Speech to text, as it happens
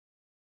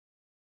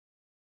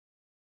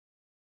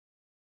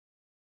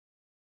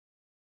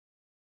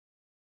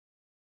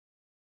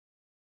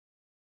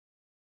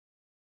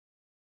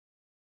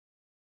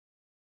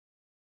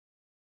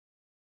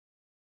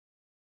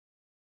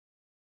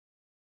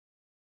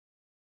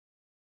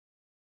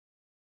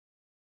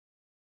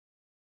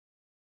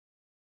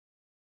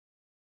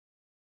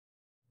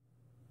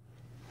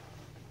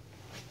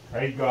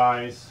Hey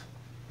guys,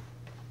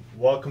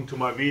 welcome to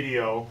my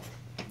video.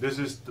 This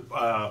is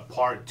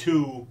part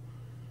 2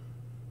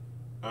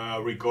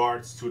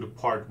 regards to the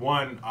part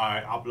 1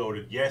 I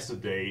uploaded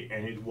yesterday,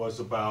 and it was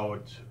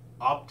about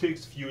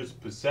optics, viewer's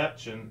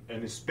perception,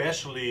 and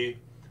especially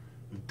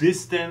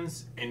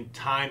distance and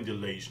time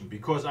dilation,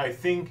 because I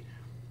think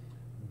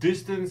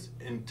distance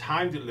and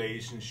time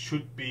dilation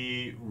should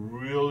be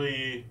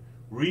really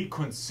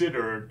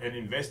reconsidered and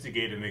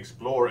investigated and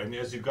explored. And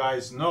as you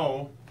guys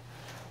know,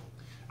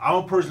 I'm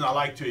a person, I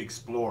like to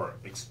explore,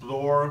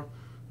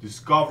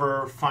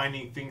 discover,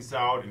 finding things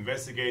out,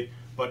 investigate,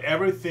 but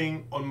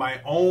everything on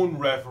my own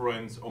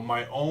reference, on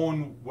my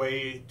own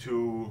way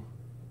to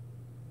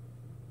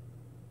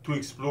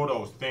explore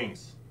those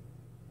things.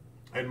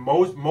 And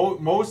most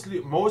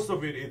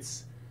of it,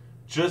 it's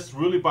just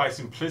really by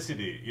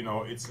simplicity, you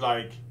know, it's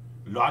like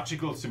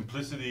logical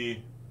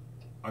simplicity,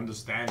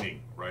 understanding,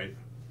 right?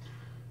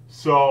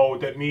 So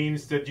that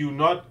means that you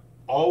not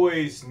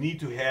always need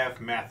to have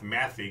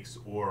mathematics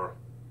or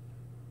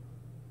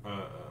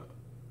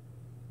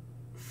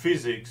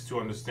physics to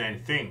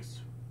understand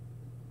things,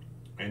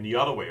 and the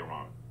other way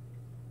around.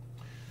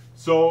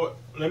 So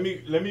let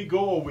me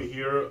go over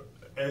here.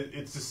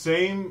 It's the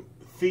same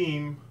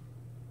theme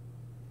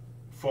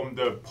from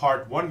the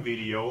part 1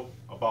 video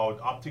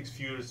about optics,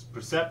 viewer's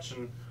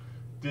perception,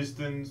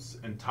 distance,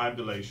 and time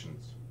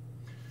dilations.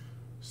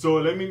 So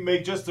let me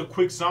make just a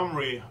quick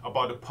summary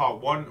about the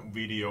part 1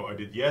 video I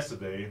did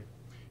yesterday.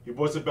 It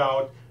was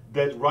about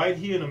that right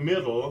here in the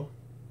middle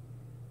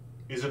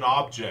is an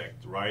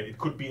object, right? It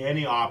could be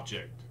any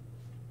object.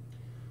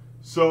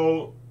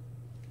 So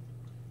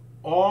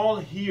all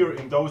here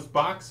in those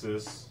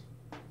boxes,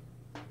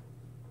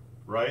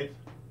 right,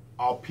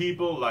 are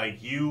people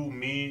like you,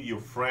 me,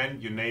 your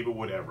friend, your neighbor,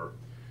 whatever.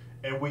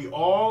 And we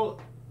all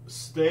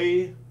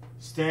stand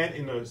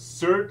in a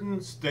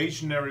certain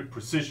stationary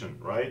position,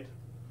 right?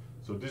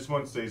 So this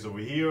one stays over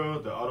here,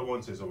 the other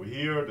one stays over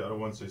here, the other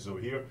one stays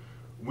over here.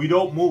 We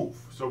don't move,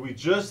 so we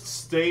just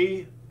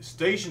stay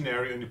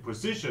stationary in the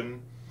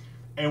position,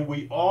 and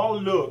we all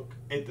look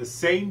at the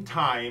same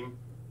time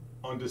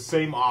on the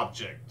same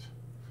object.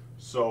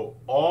 So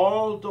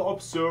all the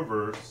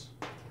observers,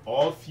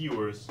 all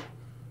viewers,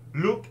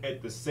 look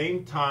at the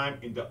same time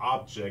in the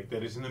object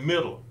that is in the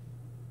middle.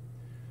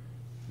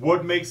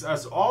 What makes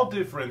us all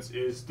different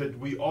is that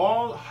we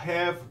all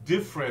have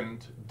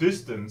different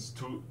distance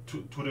to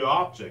the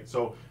object.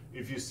 So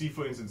if you see,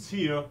 for instance,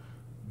 here,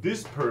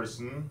 this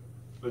person,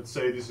 let's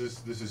say this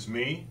is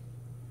me,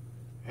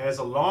 has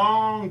a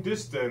long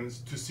distance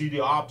to see the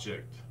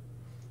object.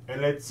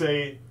 And let's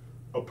say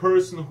a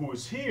person who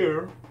is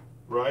here,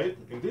 right,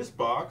 in this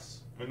box,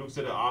 and looks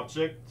at the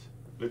object,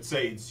 let's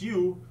say it's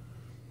you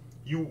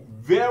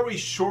very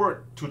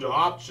short to the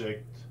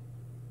object,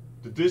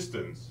 the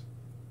distance.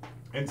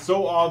 And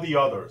so are the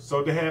others.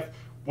 So they have,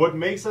 what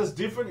makes us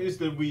different is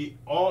that we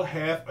all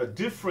have a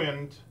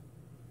different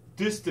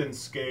distance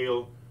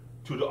scale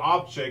to the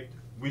object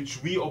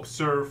which we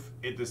observe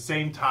at the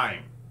same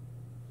time.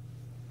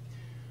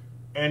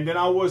 And then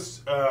I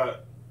was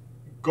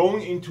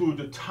going into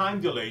the time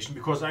dilation,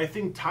 because I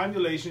think time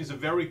dilation is a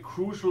very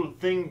crucial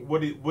thing,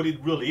 what it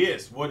really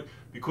is.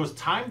 Because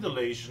time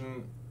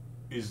dilation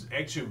is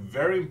actually a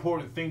very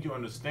important thing to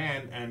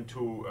understand and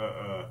to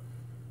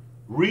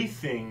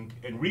rethink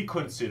and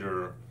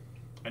reconsider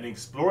and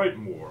explore it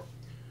more.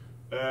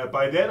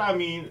 By that I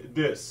mean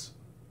this.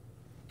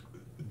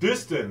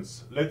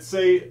 Distance, let's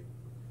say,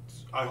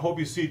 I hope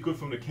you see it good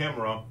from the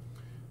camera.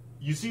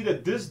 You see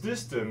that this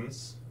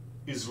distance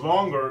is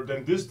longer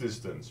than this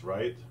distance,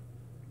 right?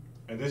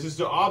 And this is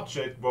the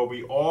object where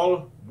we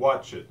all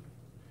watch it.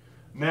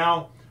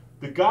 Now,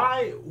 the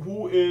guy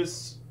who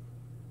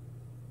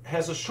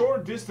has a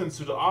short distance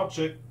to the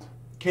object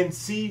can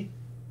see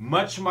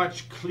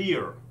much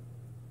clearer.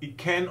 It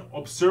can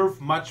observe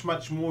much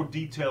more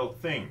detailed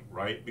thing,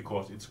 right?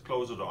 Because it's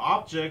closer to the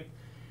object,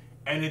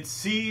 and it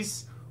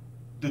sees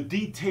the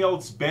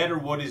details better,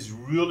 what is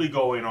really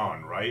going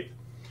on, right?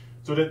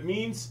 So that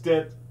means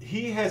that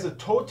he has a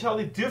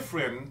totally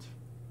different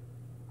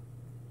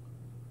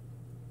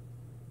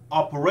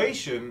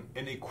operation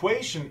and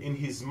equation in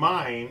his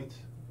mind,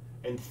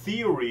 and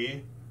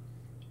theory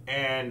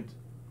and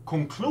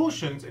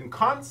conclusions and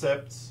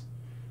concepts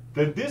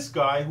than this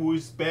guy who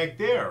is back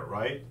there,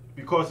 right?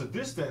 Because the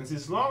distance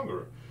is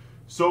longer.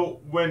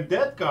 So when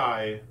that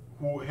guy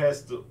who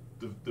has the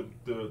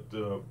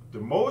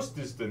most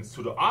distance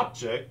to the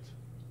object,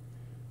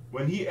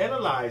 when he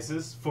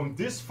analyzes from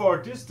this far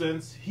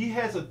distance, he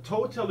has a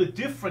totally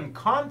different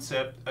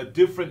concept, a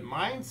different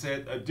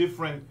mindset, a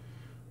different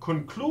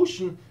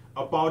conclusion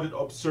about an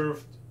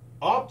observed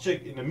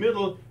object in the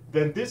middle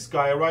than this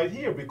guy right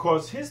here,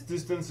 because his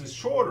distance is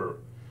shorter.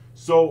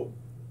 So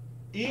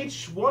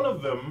each one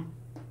of them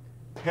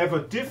have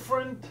a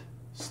different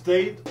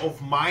state of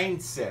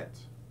mindset,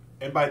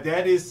 and by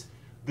that is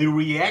the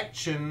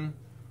reaction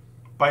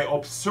by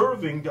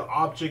observing the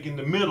object in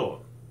the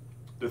middle.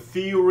 The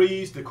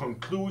theories, the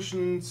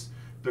conclusions,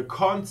 the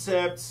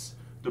concepts,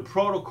 the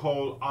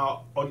protocol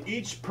are on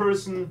each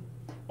person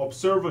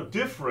observer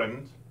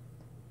different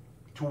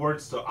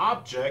towards the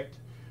object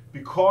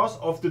because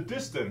of the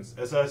distance.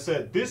 As I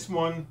said, this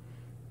one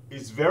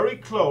is very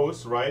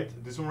close, right?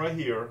 This one right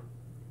here,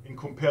 in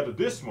compared to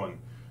this one.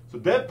 So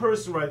that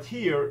person right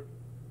here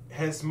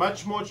has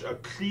much a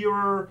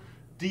clearer,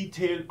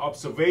 detailed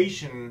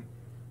observation,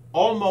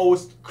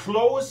 almost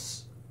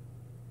close,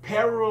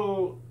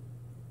 parallel,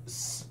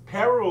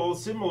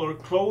 similar,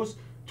 close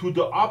to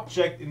the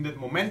object in that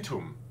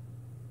momentum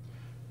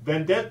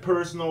than that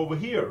person over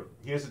here.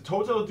 He has a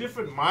totally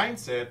different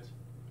mindset,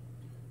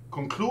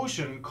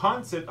 conclusion,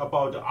 concept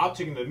about the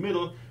object in the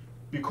middle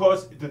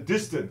because the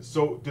distance.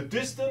 So the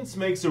distance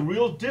makes a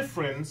real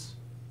difference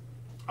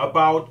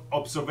about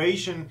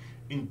observation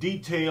in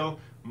detail,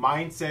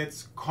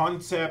 mindsets,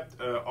 concept,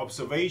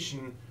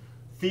 observation,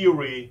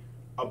 theory,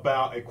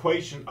 about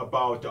equation,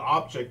 about the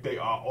object. They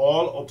are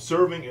all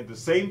observing at the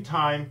same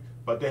time,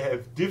 but they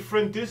have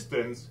different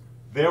distance,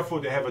 therefore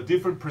they have a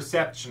different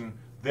perception,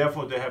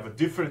 therefore they have a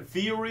different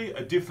theory,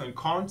 a different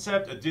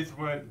concept, a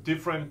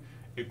different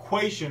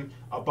equation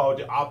about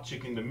the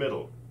object in the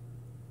middle.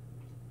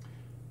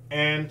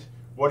 And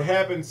what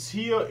happens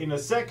here in a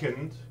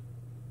second,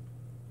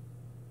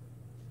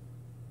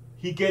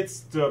 he gets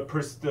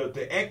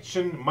the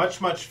action much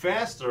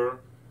faster.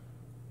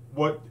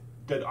 What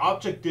that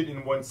object did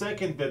in 1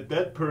 second,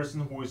 that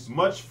person who is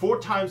 4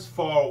 times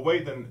far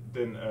away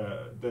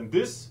than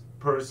this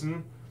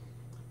person,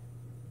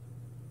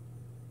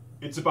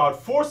 it's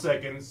about 4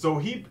 seconds. So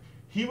he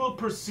will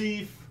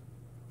perceive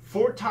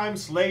 4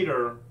 times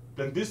later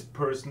than this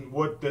person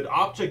what that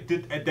object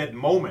did at that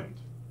moment.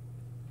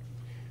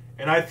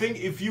 And I think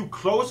if you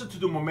closer to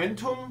the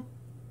momentum,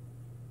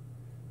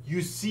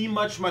 you see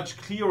much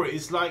clearer.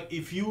 It's like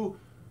if you,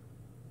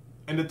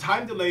 and the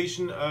time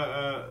dilation,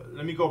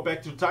 let me go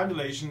back to the time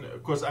dilation,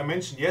 because I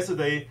mentioned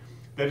yesterday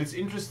that it's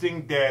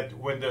interesting that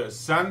when the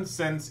sun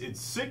sends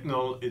its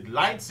signal, its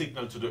light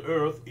signal to the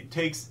earth, it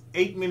takes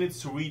 8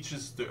 minutes to reach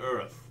the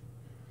earth.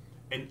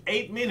 And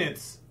 8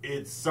 minutes,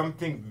 it's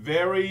something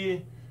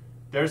very,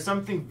 there's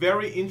something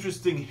very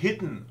interesting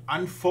hidden,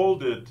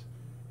 unfolded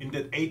in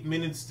that 8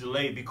 minutes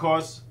delay,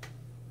 because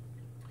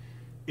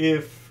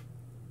if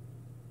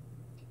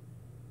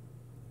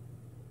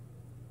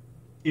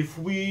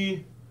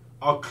we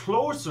are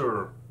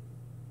closer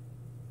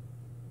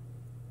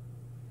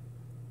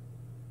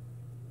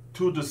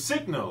to the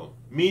signal,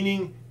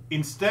 meaning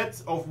instead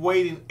of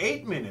waiting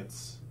 8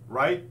 minutes,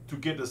 right, to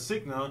get a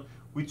signal,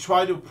 we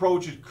try to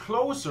approach it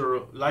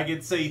closer, like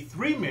it's say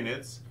 3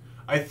 minutes,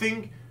 I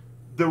think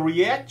the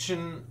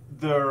reaction,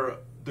 the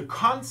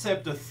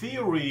concept, the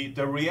theory,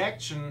 the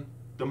reaction,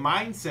 the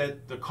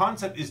mindset, the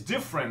concept is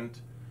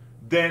different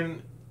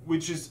than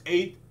which is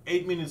eight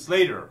minutes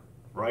later,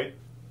 right?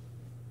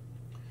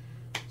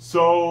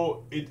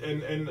 So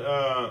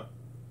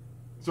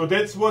so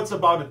that's what's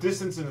about the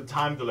distance and the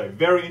time delay.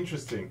 Very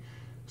interesting.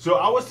 So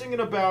I was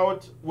thinking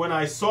about when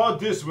I saw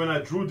this, when I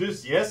drew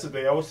this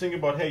yesterday, I was thinking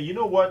about, hey, you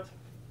know what?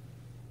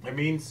 It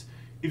means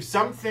if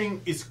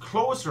something is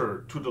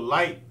closer to the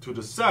light, to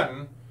the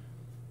sun,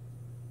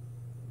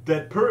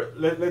 that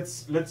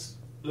let's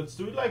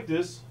do it like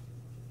this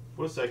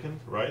for a second,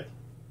 right?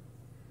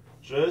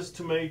 Just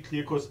to make it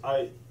clear, because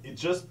it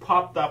just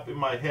popped up in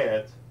my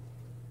head,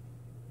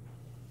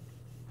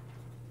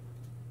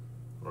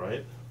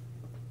 right?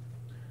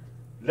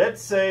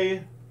 Let's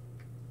say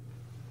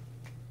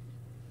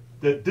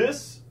that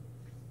this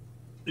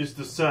is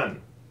the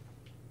sun,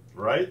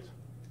 right?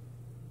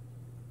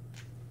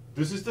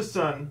 This is the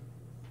sun.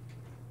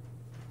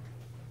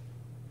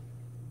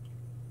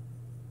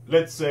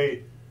 Let's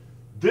say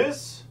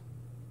this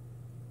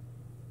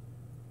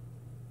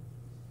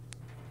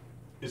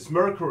is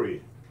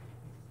Mercury.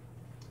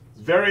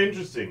 It's very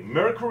interesting.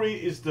 Mercury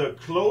is the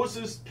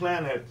closest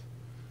planet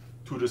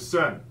to the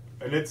sun.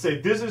 And let's say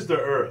this is the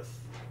Earth,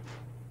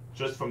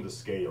 just from the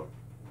scale.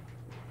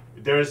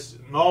 There's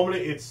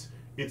normally it's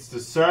the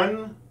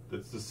sun,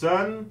 that's the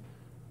sun,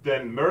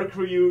 then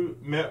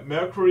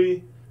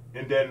Mercury,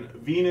 and then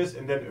Venus,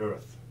 and then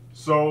Earth.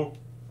 So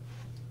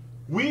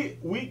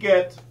we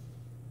get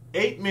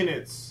 8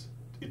 minutes.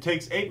 It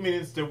takes 8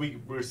 minutes that we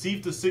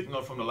receive the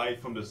signal from the light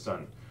from the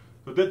sun.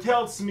 So that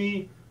tells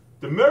me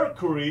the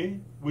Mercury,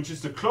 which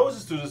is the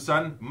closest to the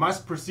sun,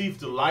 must perceive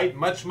the light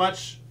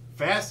much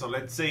faster,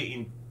 let's say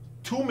in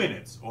 2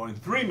 minutes or in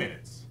 3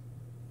 minutes.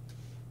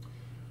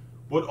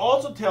 What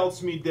also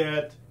tells me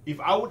that if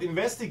I would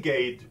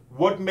investigate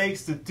what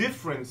makes the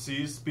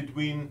differences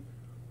between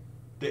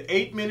the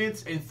 8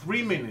 minutes and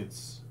 3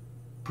 minutes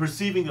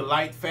perceiving the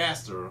light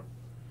faster,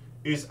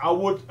 is I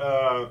would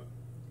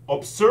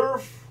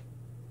observe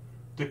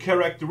the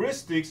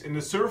characteristics in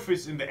the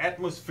surface in the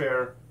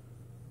atmosphere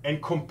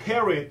and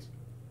compare it,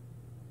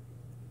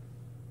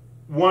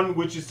 one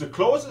which is the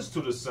closest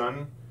to the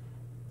sun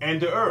and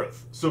the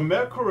Earth. So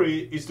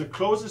Mercury is the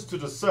closest to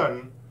the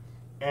sun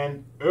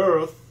and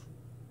Earth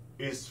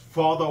is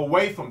farther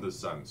away from the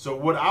sun. So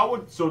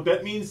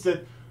that means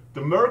that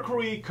the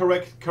Mercury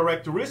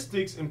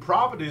characteristics and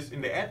properties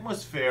in the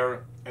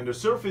atmosphere and the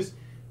surface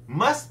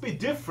must be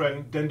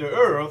different than the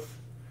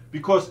Earth,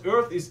 because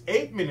Earth is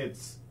 8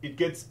 minutes, it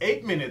gets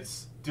 8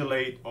 minutes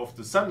delayed of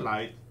the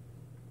sunlight,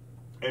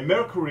 and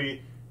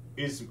Mercury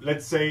is,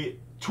 let's say,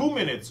 2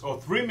 minutes or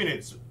 3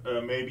 minutes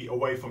maybe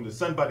away from the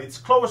sun, but it's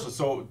closer.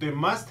 So they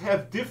must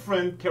have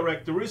different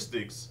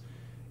characteristics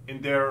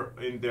in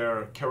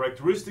their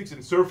characteristics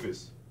and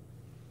surface.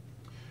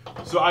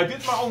 So I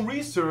did my own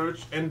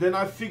research, and then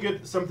I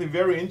figured something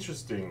very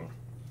interesting.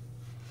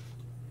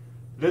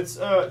 Let's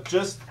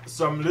just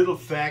some little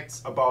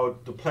facts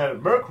about the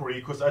planet Mercury,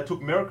 because I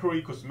took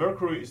Mercury because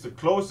Mercury is the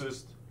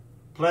closest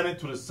planet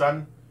to the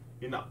sun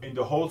in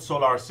the whole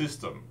solar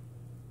system.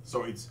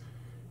 So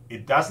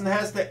it doesn't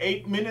has the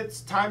 8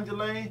 minutes time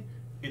delay.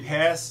 It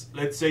has,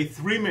 let's say,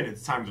 3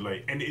 minutes time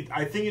delay, and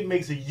I think it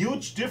makes a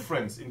huge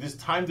difference in this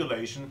time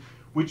dilation,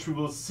 which we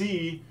will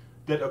see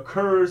that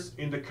occurs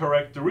in the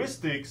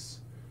characteristics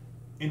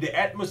in the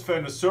atmosphere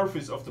and the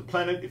surface of the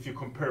planet if you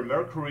compare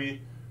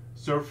Mercury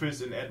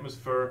surface and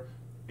atmosphere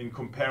in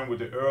comparing with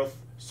the Earth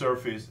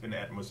surface and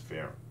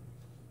atmosphere.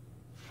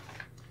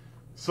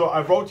 So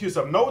I wrote here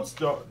some notes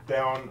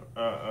down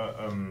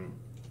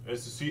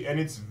as you see, and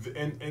it's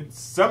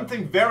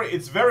something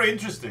it's very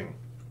interesting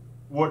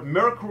what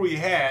Mercury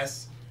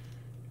has,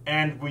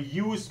 and we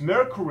use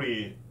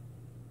Mercury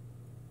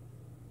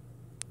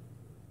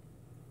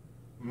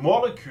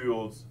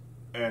molecules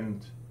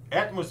and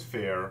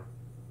atmosphere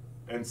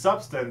and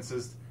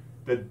substances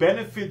that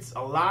benefits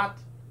a lot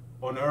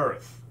on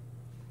Earth.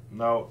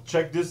 Now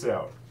check this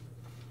out.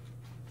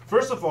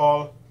 First of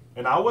all,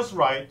 and I was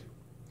right,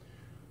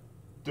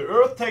 the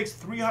Earth takes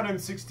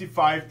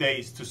 365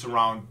 days to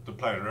surround the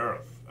planet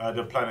Earth.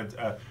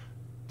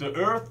 The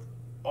Earth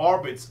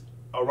orbits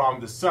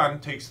around the sun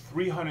takes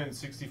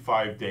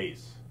 365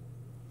 days,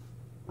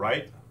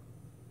 right?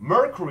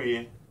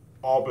 Mercury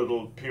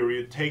orbital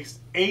period takes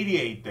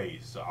 88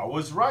 days. So I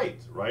was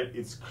right?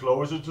 It's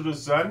closer to the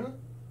sun.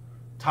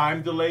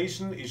 Time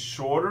dilation is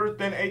shorter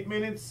than 8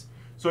 minutes.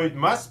 So it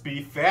must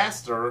be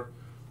faster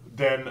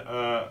than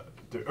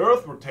the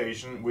Earth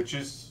rotation, which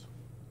is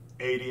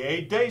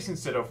 88 days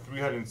instead of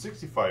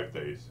 365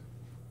 days.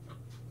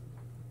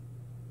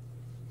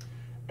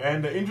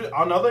 And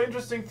another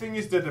interesting thing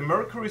is that the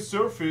Mercury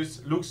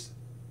surface looks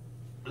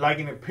like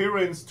in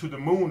appearance to the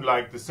moon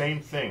like the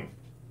same thing.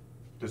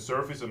 The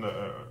surface on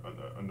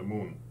the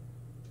moon.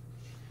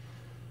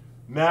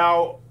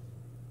 Now,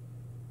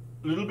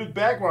 a little bit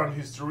background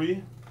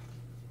history.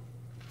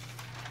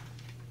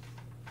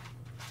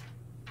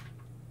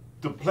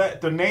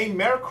 The name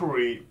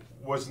Mercury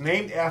was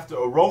named after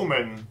a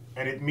Roman,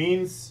 and it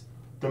means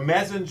the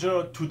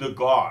messenger to the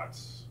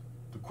gods.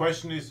 The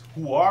question is,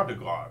 who are the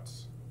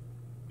gods?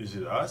 Is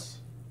it us?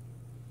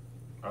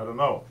 I don't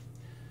know.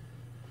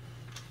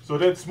 So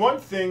that's one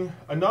thing.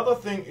 Another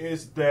thing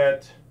is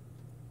that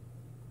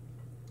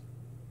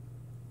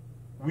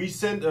we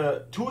sent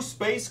two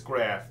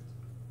spacecraft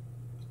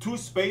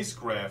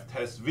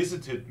has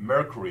visited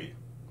Mercury.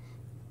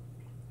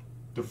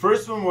 The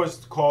first one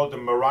was called the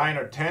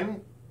Mariner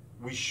 10.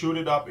 We shot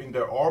it up in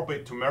their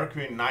orbit to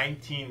Mercury in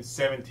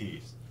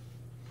 1970s.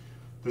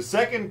 The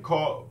second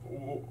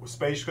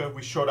spacecraft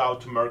we shot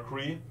out to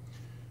Mercury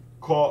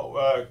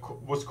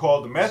was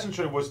called the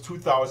Messenger. It was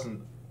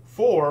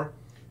 2004,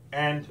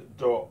 and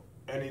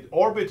it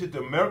orbited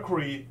the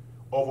Mercury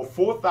over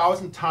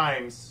 4,000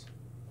 times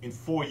in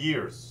 4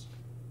 years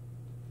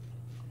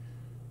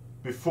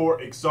before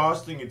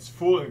exhausting its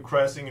fuel and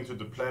crashing into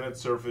the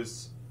planet's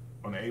surface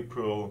on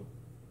April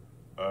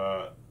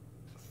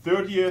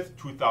 30th,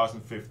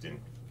 2015.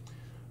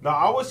 Now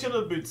I was a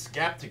little bit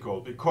skeptical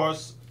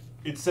because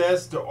it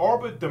says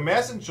the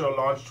Messenger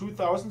launched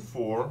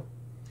 2004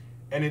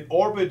 and it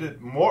orbited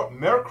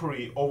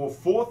Mercury over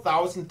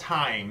 4,000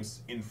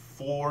 times in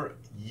 4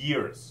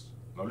 years.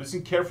 Now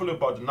listen carefully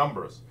about the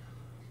numbers.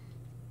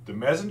 The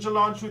Messenger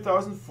launched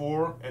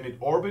 2004 and it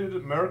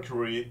orbited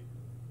Mercury.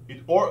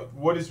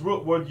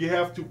 What you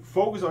have to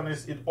focus on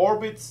is it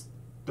orbits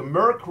the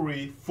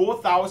Mercury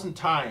 4,000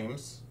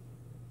 times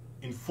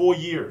in 4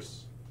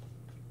 years.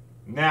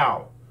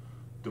 Now,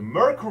 the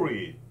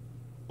Mercury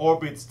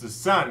orbits the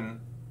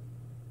Sun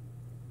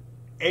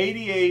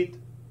 88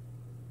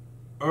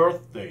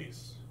 Earth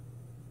days.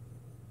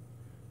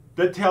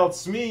 That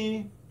tells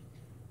me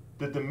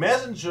that the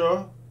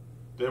Messenger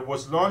that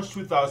was launched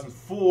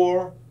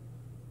 2004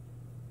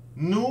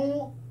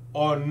 knew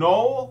or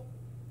know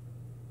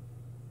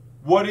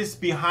what is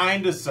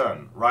behind the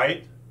Sun,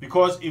 right?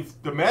 Because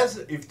if the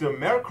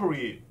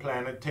Mercury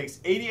planet takes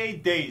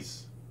 88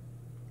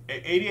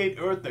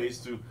 Earth days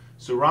to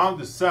surround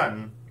the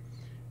Sun,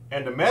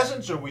 and the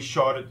Messenger we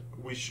shot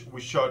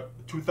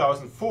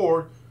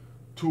 2004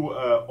 to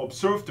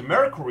observe the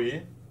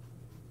Mercury,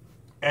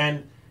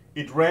 and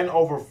it ran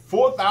over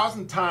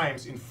 4,000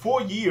 times in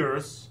 4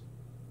 years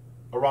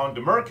around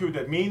the Mercury.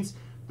 That means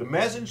the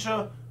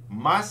Messenger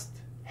must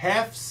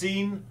have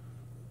seen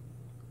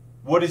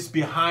what is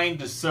behind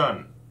the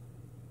Sun,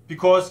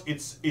 because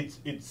it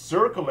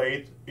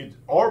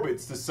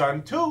orbits the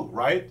Sun too,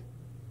 right?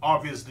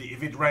 Obviously,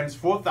 if it runs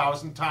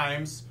 4,000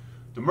 times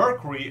the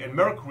Mercury, and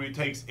Mercury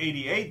takes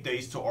 88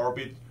 days to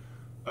orbit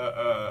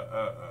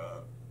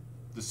the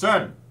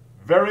sun.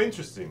 Very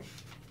interesting.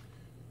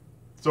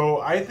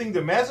 So I think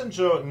the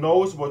messenger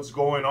knows what's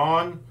going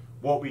on,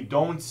 what we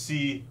don't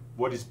see,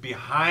 what is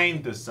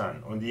behind the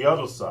sun on the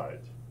other side.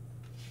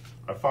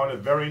 I found it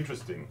very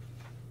interesting.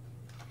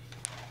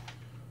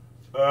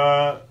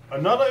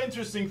 Another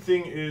interesting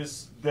thing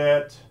is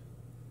that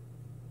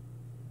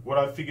what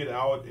I figured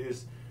out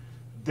is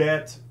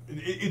that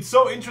it's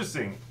so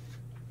interesting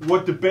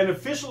what the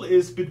beneficial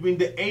is between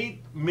the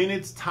 8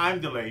 minutes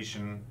time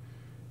dilation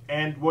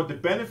and what the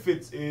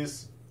benefits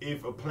is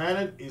if a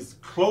planet is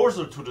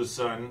closer to the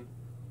sun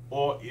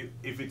or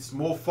if it's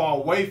more far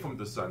away from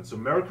the sun. So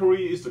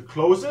Mercury is the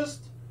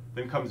closest,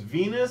 then comes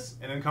Venus,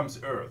 and then comes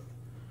Earth.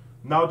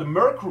 Now the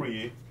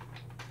Mercury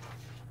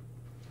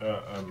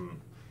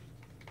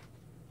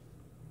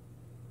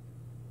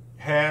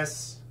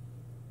has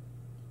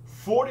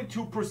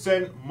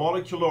 42%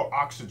 molecular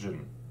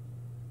oxygen.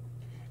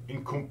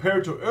 And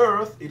compared to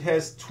Earth, it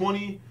has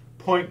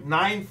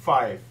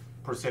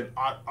 20.95%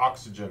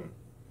 oxygen.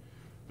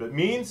 That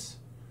means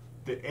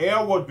the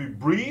air what we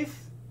breathe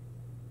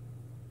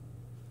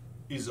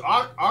is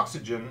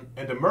oxygen,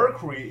 and the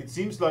Mercury, it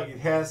seems like it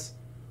has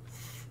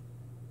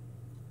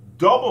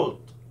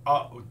doubled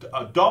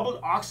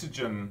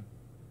oxygen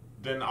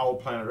than our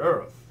planet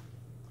Earth.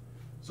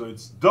 So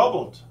it's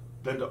doubled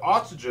than the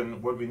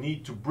oxygen what we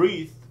need to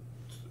breathe,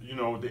 you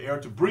know, the air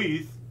to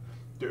breathe.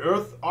 The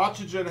Earth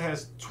oxygen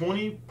has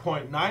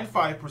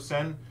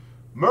 20.95%.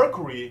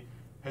 Mercury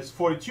has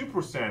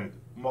 42%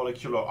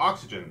 molecular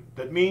oxygen.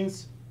 That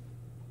means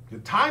the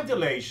time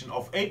dilation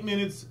of 8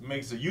 minutes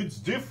makes a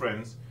huge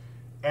difference,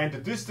 and the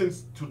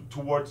distance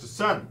towards the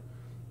sun,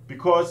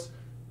 because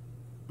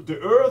the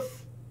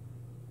Earth,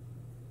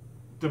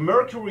 the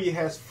Mercury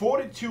has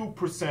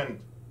 42%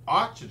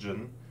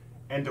 oxygen,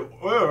 and the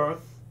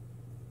Earth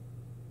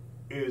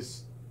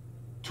is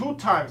 2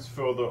 times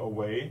further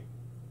away,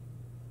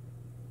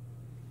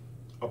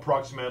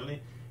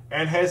 approximately,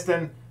 and has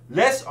then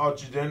less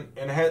oxygen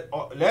and has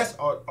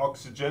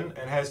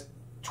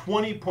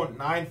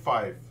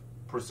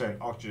 20.95%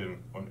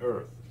 oxygen on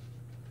Earth.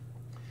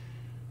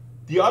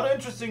 The other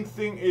interesting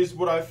thing is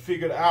what I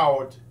figured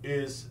out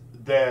is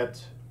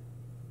that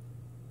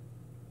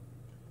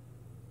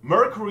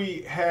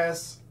Mercury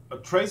has a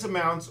trace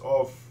amounts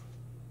of,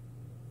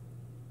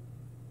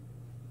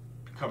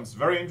 becomes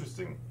very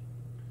interesting,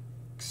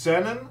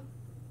 xenon,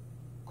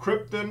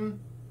 krypton,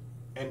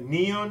 and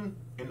neon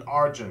and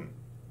argon.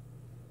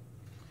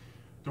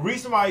 The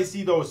reason why I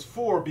see those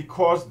 4,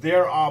 because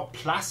there are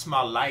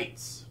plasma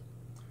lights.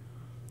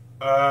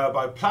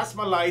 By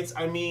plasma lights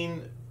I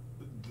mean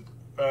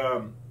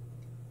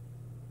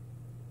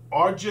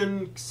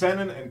argon,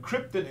 xenon, and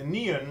krypton and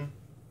neon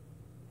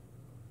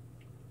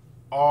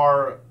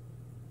are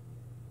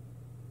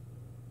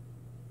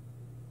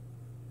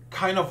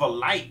kind of a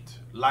light,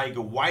 like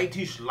a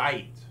whitish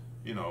light,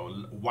 you know,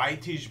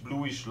 whitish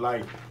bluish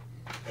light.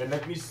 And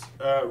let me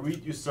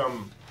read you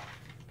some.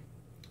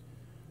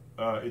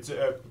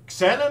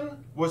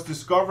 Xenon was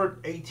discovered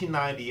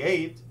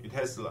 1898. It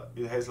has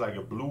like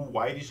a blue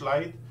whitish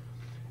light,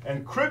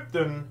 and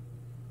krypton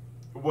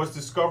was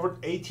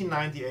discovered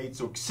 1898.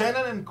 So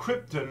xenon and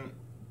krypton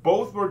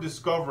both were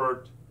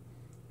discovered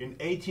in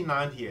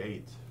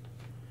 1898.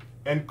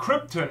 And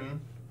krypton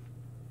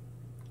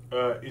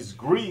is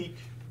Greek,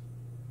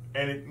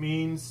 and it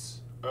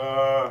means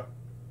the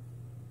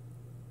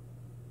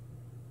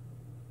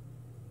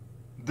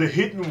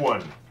hidden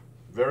one.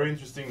 Very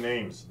interesting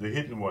names, the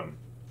hidden one.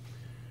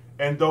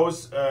 And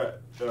those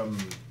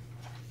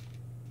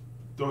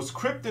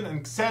krypton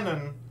and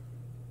xenon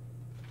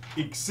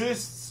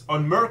exists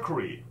on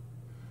Mercury.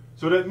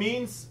 So that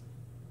means,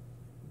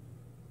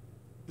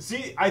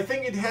 see, I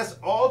think it has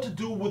all to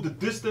do with the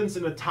distance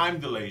and the time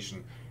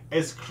dilation.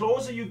 As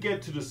closer you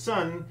get to the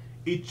sun,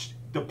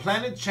 the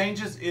planet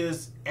changes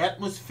its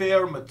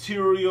atmosphere,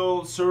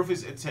 material,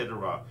 surface,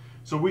 etc.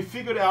 So we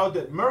figured out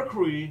that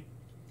Mercury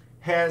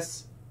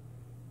has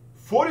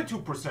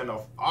 42%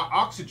 of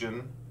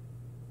oxygen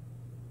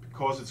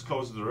because it's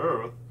closer to the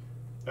Earth,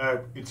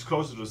 it's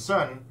closer to the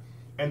sun,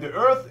 and the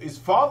Earth is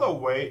farther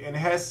away and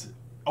has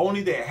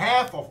only the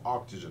half of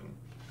oxygen.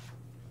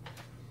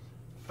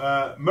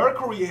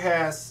 Mercury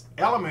has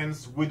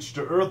elements which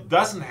the Earth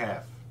doesn't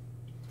have.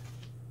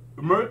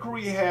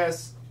 Mercury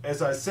has,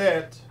 as I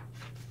said,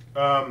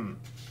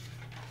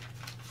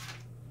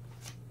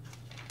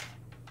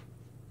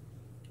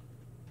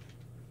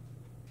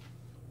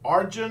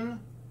 argon,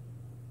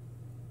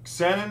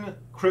 xenon,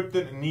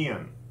 krypton, and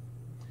neon,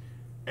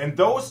 and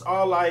those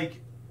are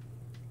like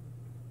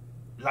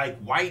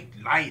white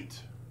light.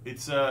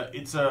 Let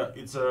me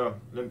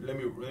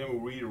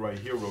read it right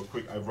here real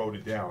quick. I wrote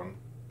it down.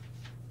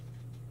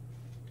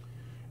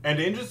 And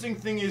the interesting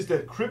thing is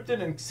that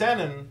krypton and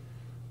xenon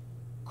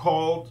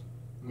called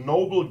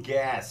noble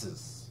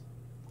gases.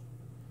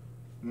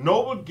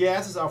 Noble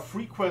gases are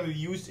frequently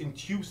used in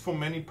tubes for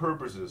many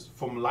purposes,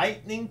 from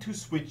lighting to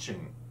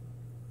switching.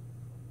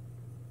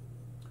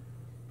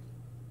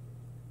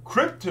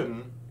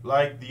 Krypton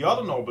like the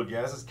other noble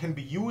gases, can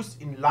be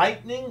used in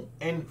lighting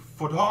and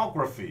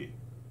photography.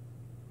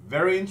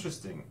 Very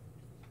interesting.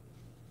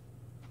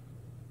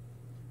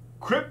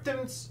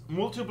 Krypton's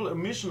multiple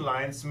emission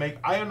lines make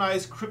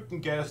ionized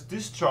krypton gas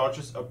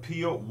discharges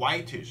appear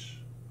whitish.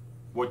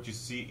 What you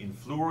see in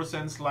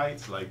fluorescence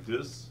lights like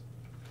this,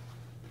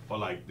 or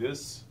like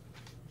this.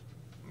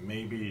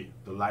 Maybe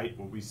the light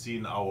what we see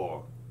in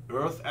our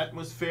Earth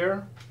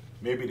atmosphere.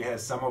 Maybe it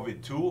has some of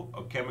it too,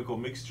 a chemical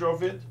mixture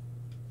of it.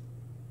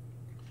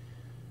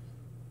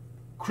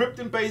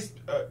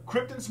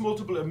 Krypton's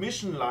multiple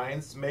emission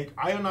lines make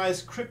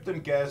ionized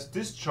krypton gas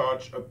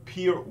discharge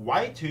appear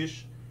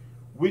whitish,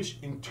 which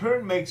in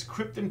turn makes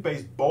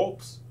krypton-based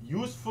bulbs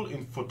useful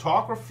in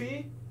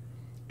photography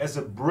as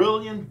a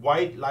brilliant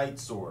white light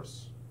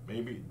source.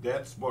 Maybe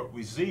that's what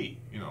we see,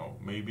 you know,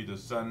 maybe the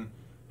sun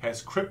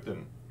has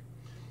krypton.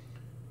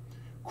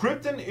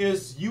 Krypton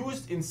is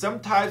used in some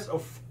types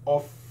of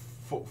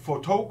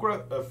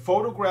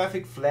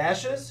photographic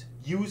flashes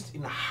used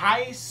in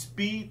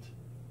high-speed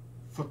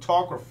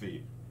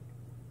photography.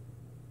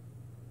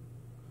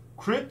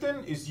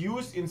 Krypton is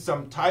used in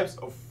some types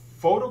of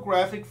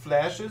photographic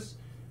flashes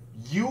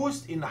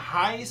used in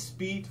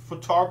high-speed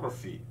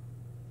photography.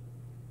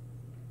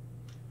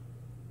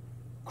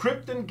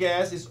 Krypton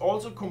gas is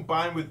also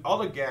combined with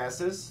other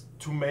gases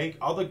to make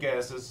other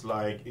gases,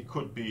 like it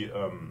could be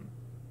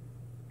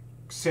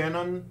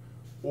xenon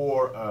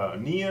or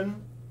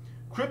neon.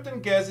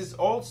 Krypton gas is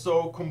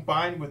also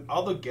combined with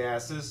other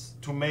gases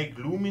to make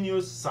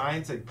luminous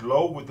signs that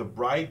glow with a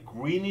bright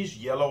greenish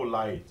yellow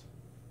light.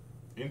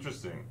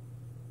 Interesting.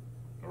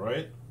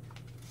 Alright?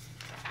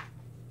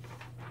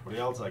 What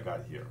else I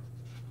got here?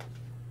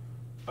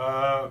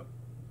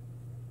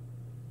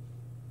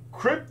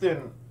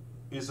 Krypton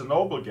is a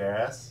noble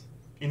gas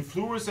in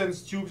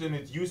fluorescence tubes, and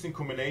it's used in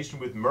combination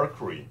with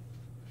mercury.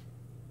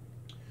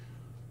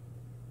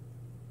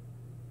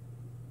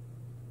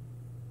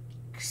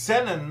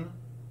 Xenon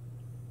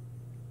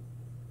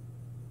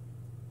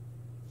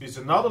is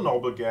another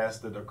noble gas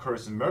that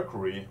occurs in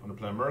Mercury, on the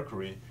planet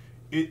Mercury.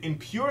 It, in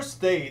pure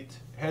state,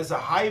 has a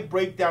high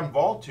breakdown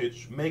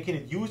voltage, making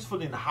it useful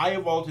in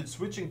higher voltage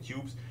switching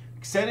tubes.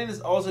 Xenon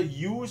is also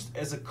used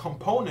as a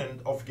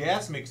component of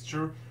gas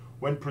mixture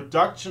when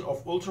production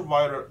of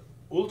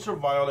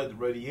ultraviolet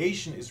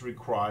radiation is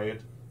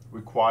required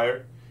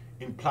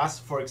in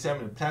for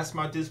example, in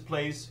plasma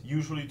displays,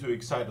 usually to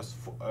excite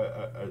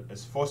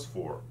as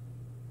phosphor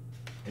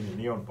in the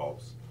neon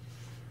bulbs.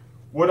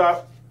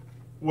 Why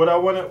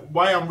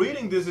I'm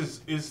reading this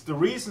is the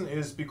reason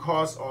is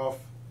because of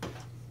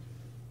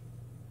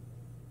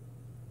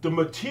the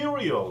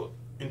material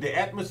in the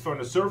atmosphere on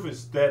the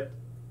surface that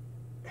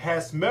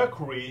has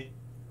mercury,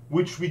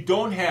 which we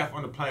don't have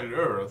on the planet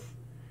Earth,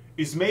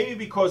 is maybe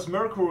because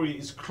Mercury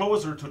is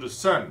closer to the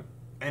sun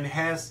and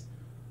has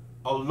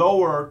a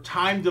lower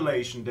time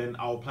dilation than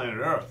our planet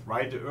Earth,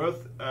 right? The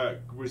Earth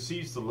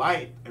receives the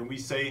light, and we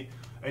say,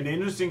 and the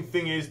interesting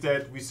thing is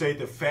that we say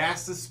the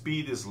fastest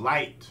speed is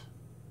light.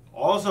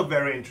 Also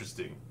very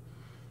interesting.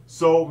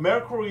 So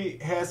Mercury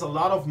has a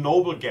lot of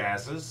noble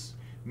gases.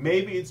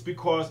 Maybe it's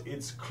because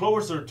it's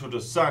closer to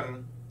the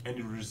sun and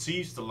it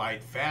receives the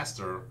light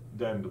faster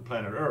than the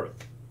planet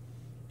Earth.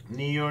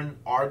 Neon,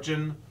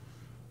 argon,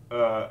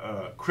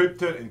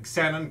 krypton and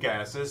xenon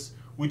gases,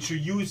 which are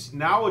used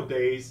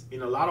nowadays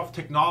in a lot of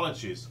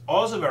technologies.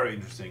 Also very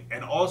interesting,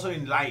 and also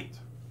in light.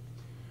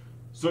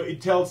 So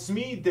it tells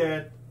me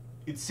that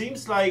it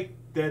seems like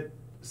that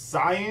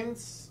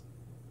science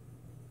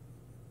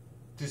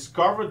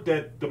discovered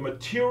that the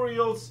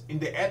materials in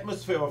the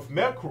atmosphere of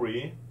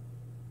Mercury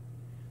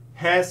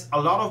has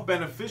a lot of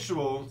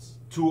beneficials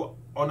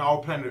on our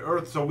planet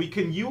Earth. So we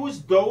can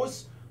use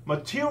those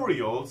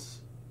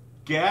materials,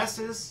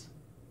 gases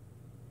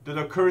that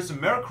occurs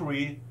in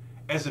Mercury,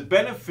 as a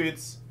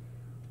benefits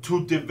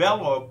to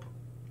develop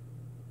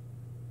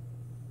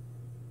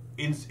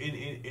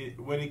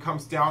when it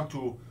comes down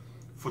to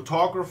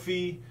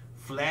photography,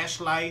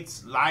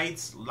 flashlights,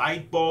 lights,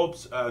 light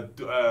bulbs,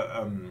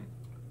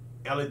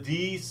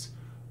 LEDs,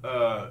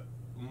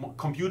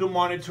 computer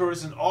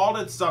monitors, and all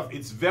that stuff.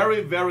 It's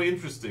very, very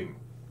interesting.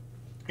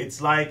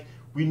 It's like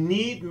we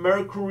need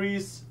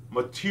Mercury's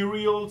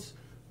materials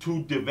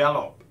to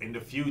develop in the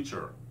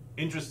future.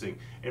 Interesting.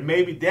 And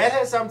maybe that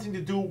has something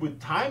to do with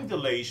time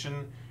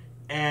dilation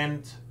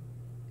and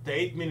the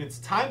 8 minutes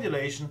time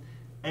dilation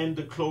and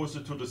the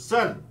closer to the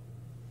sun.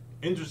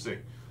 Interesting.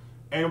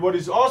 And what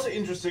is also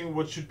interesting,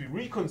 what should be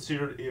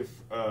reconsidered,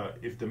 if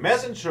the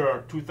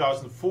Messenger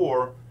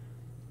 2004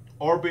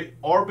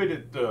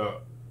 orbited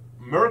the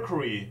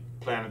Mercury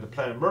planet, the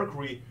planet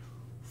Mercury,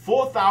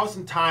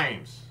 4,000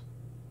 times,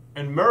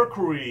 and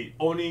Mercury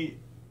only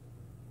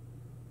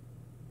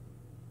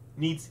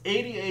needs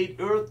 88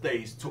 Earth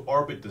days to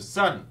orbit the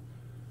sun.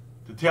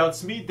 That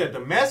tells me that the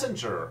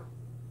Messenger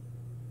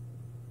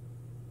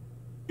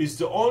is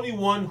the only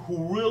one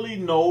who really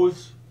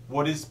knows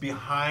what is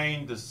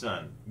behind the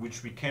sun,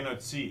 which we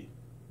cannot see.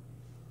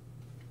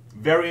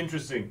 Very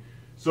interesting.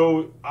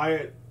 So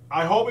I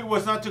hope it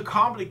was not too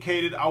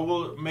complicated. I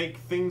will make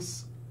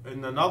things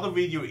in another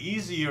video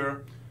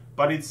easier,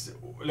 but it's,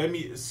 let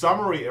me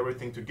summary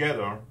everything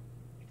together.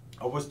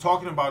 I was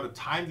talking about a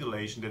time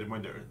dilation, that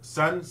when the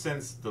sun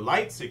sends the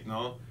light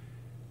signal,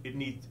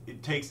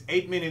 it takes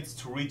 8 minutes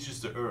to reach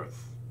the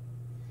Earth.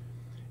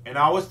 And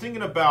I was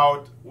thinking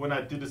about, when I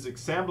did this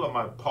example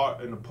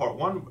in the part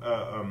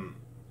 1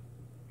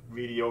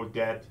 video,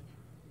 that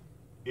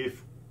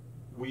if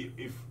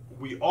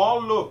we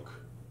all look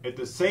at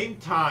the same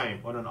time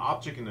on an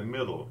object in the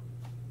middle,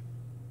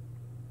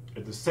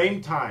 at the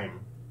same time,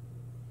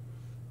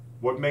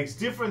 what makes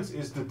difference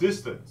is the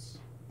distance.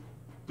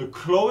 The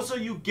closer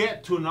you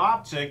get to an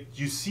object,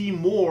 you see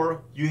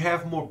more, you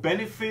have more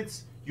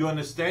benefits, you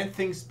understand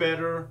things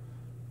better,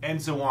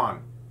 and so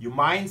on. Your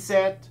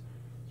mindset,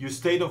 your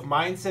state of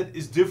mindset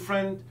is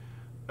different.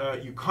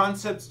 Your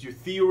concepts, your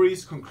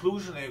theories,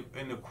 conclusions,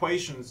 and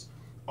equations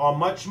are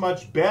much,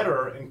 much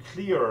better and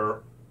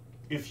clearer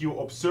if you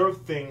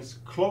observe things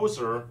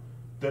closer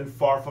than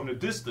far from the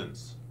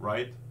distance,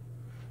 right?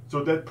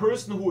 So that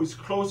person who is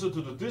closer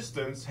to the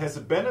distance has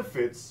the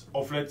benefits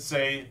of, let's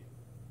say,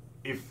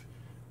 if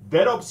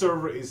that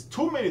observer is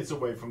 2 minutes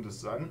away from the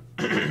sun,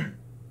 the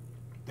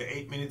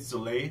 8 minutes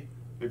delay,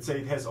 let's say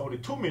it has only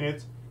 2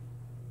 minutes,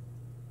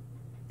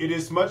 it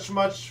is much,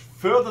 much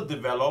further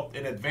developed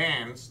and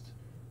advanced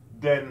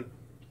than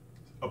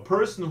a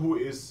person who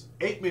is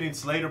 8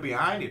 minutes later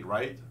behind it,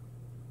 right?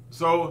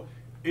 So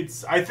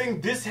I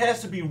think this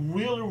has to be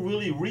really,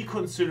 really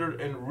reconsidered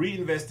and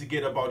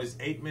reinvestigated about this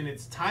 8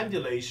 minutes time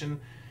dilation,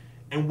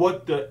 and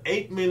what the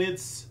 8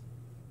 minutes,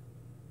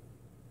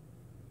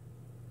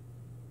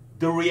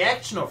 the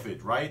reaction of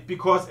it, right?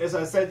 Because as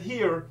I said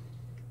here,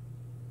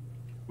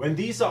 when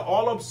these are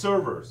all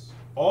observers,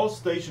 all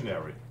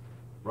stationary,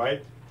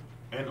 right?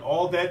 And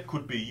all that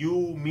could be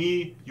you,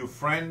 me, your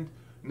friend,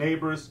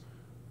 neighbors.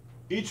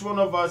 Each one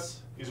of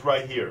us is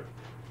right here.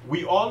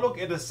 We all look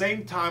at the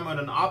same time on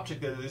an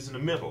object that is in the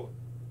middle.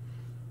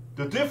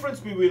 The difference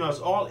between us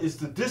all is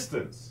the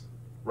distance,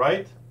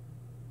 right?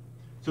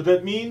 So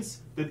that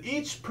means that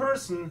each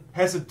person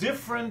has a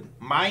different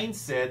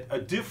mindset, a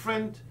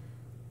different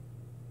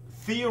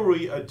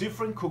theory, a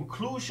different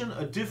conclusion,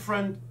 a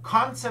different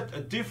concept,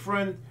 a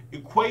different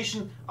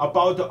equation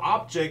about the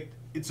object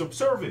it's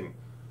observing.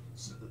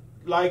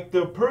 Like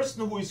the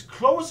person who is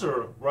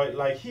closer, right,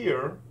 like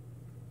here,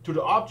 to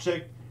the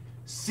object,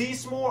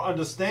 sees more,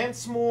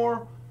 understands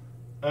more,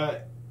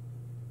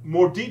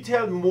 more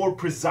detailed, more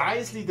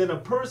precisely than a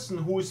person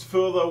who is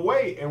further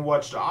away and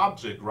watch the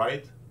object,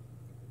 right?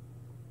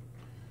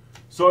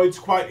 So it's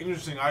quite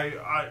interesting.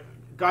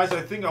 Guys,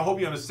 I hope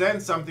you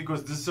understand something,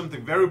 because this is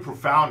something very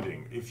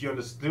profounding, if you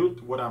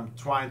understood what I'm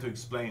trying to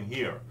explain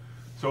here.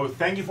 So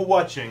thank you for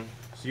watching.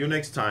 See you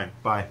next time.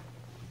 Bye.